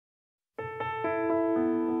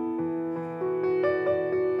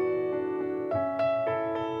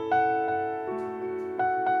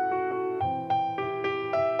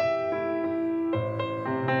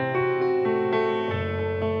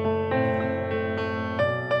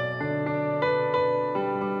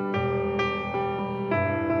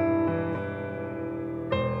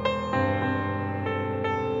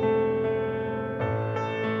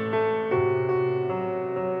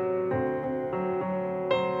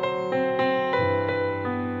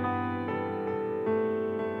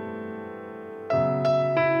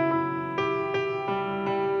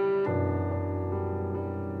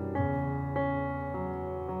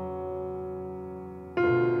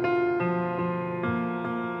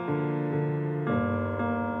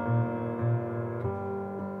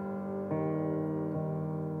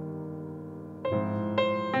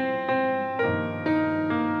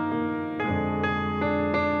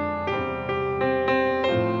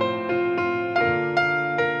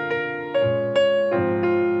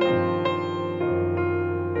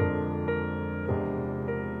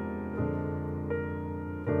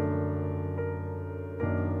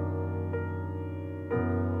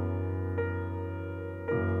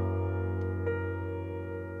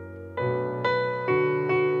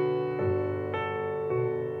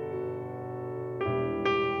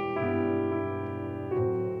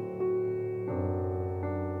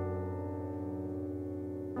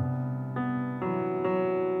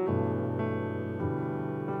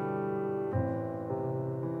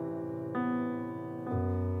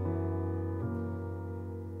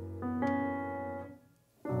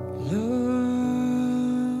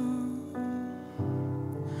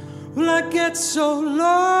Well, I get so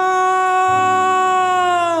lost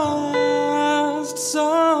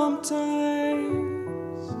sometimes.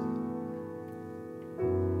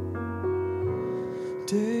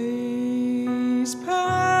 Days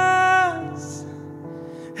pass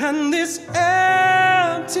and this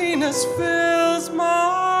emptiness fills my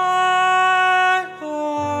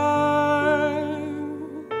heart.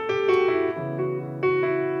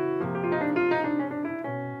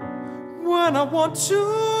 When I want to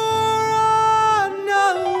run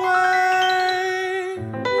away,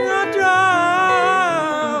 I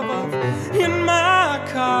drive off in my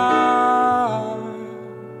car.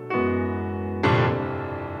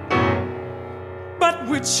 But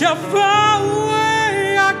whichever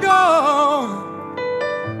way I go,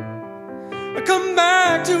 I come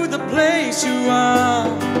back to the place you are.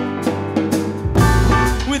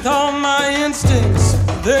 With all my instincts,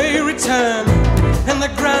 they return, and the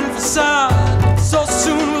grand facade so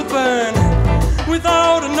soon will burn.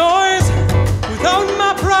 Without a noise, without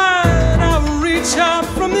my pride, I will reach out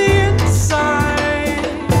from the inside.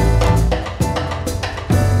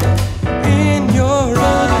 In your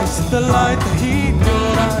eyes, the light, the heat,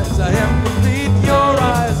 your eyes, I am complete. Your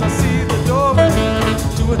eyes, I see the doorway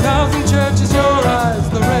to 1,000 churches. Your eyes,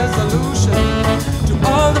 the resolution to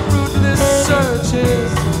all the fruitless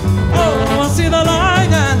searches. Oh, I see the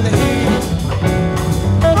light and the heat.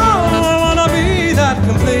 Oh, I wanna be that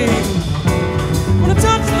complete. When I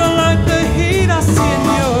touch the light, the heat, I see in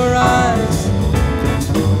your eyes.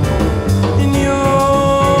 In your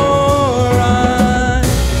eyes.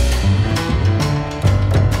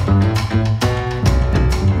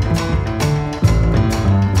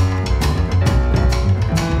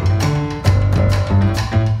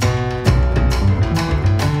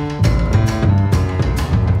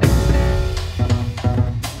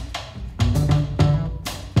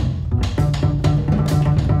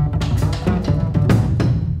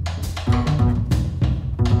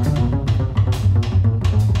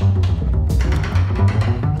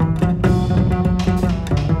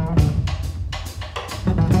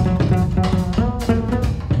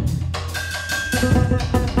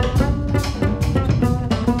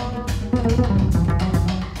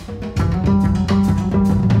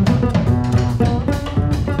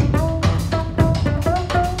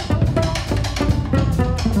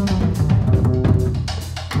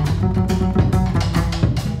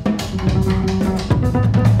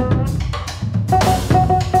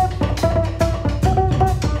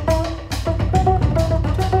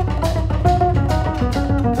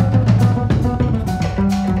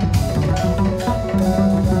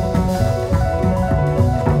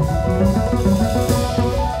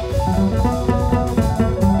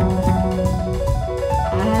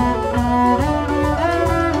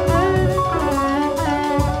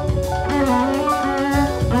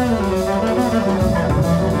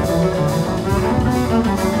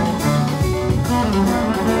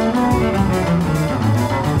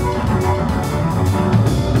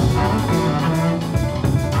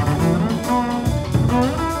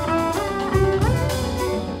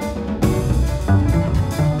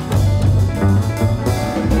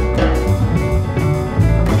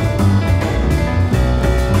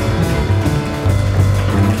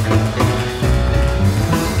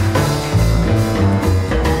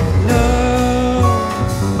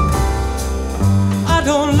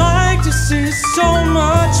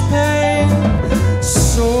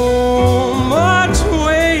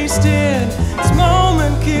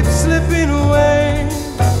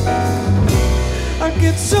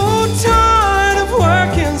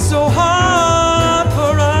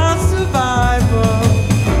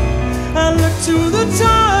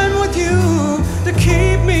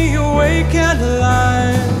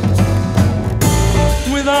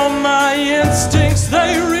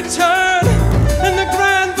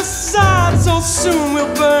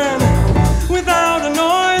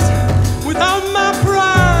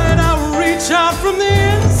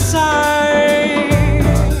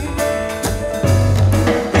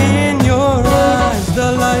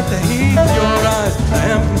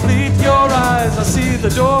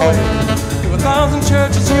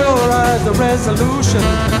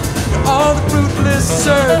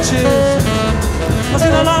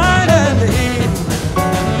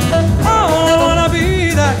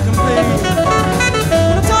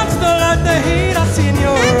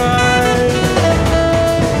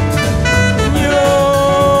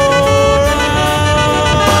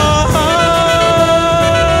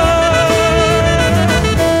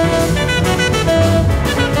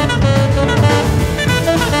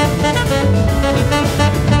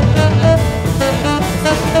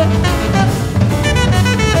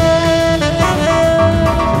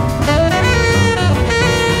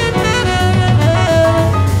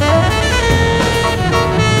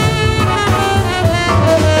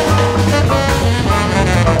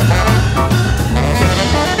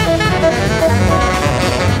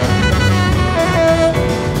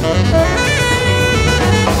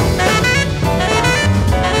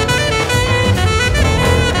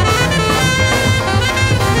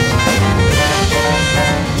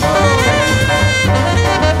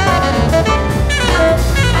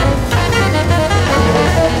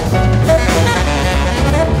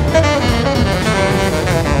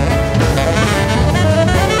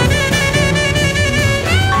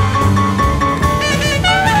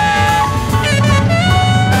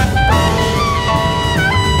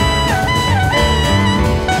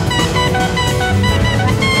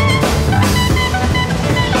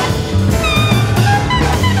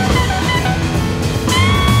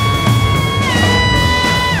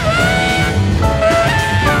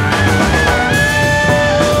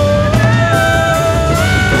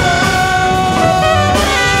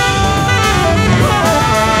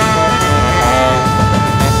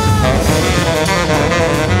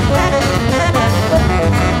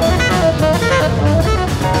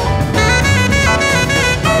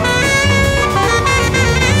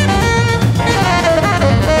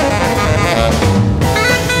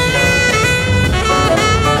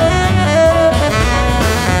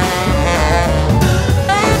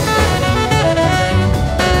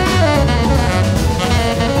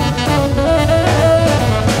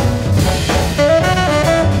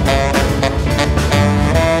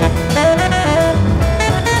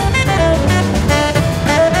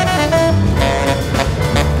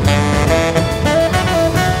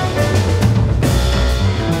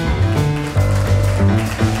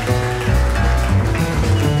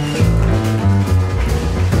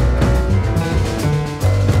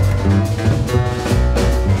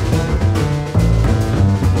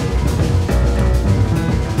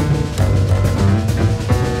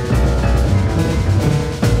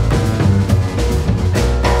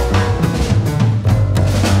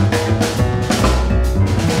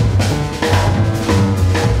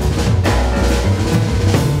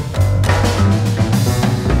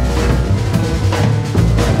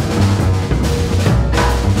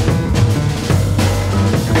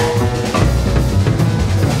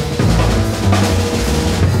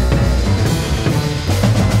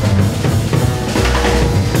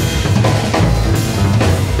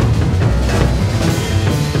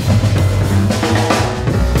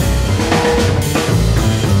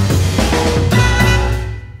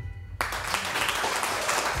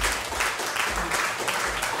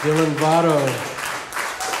 Dillon Vado,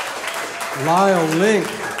 Lyle Link,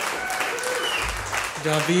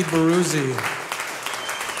 Dahveed Behroozi.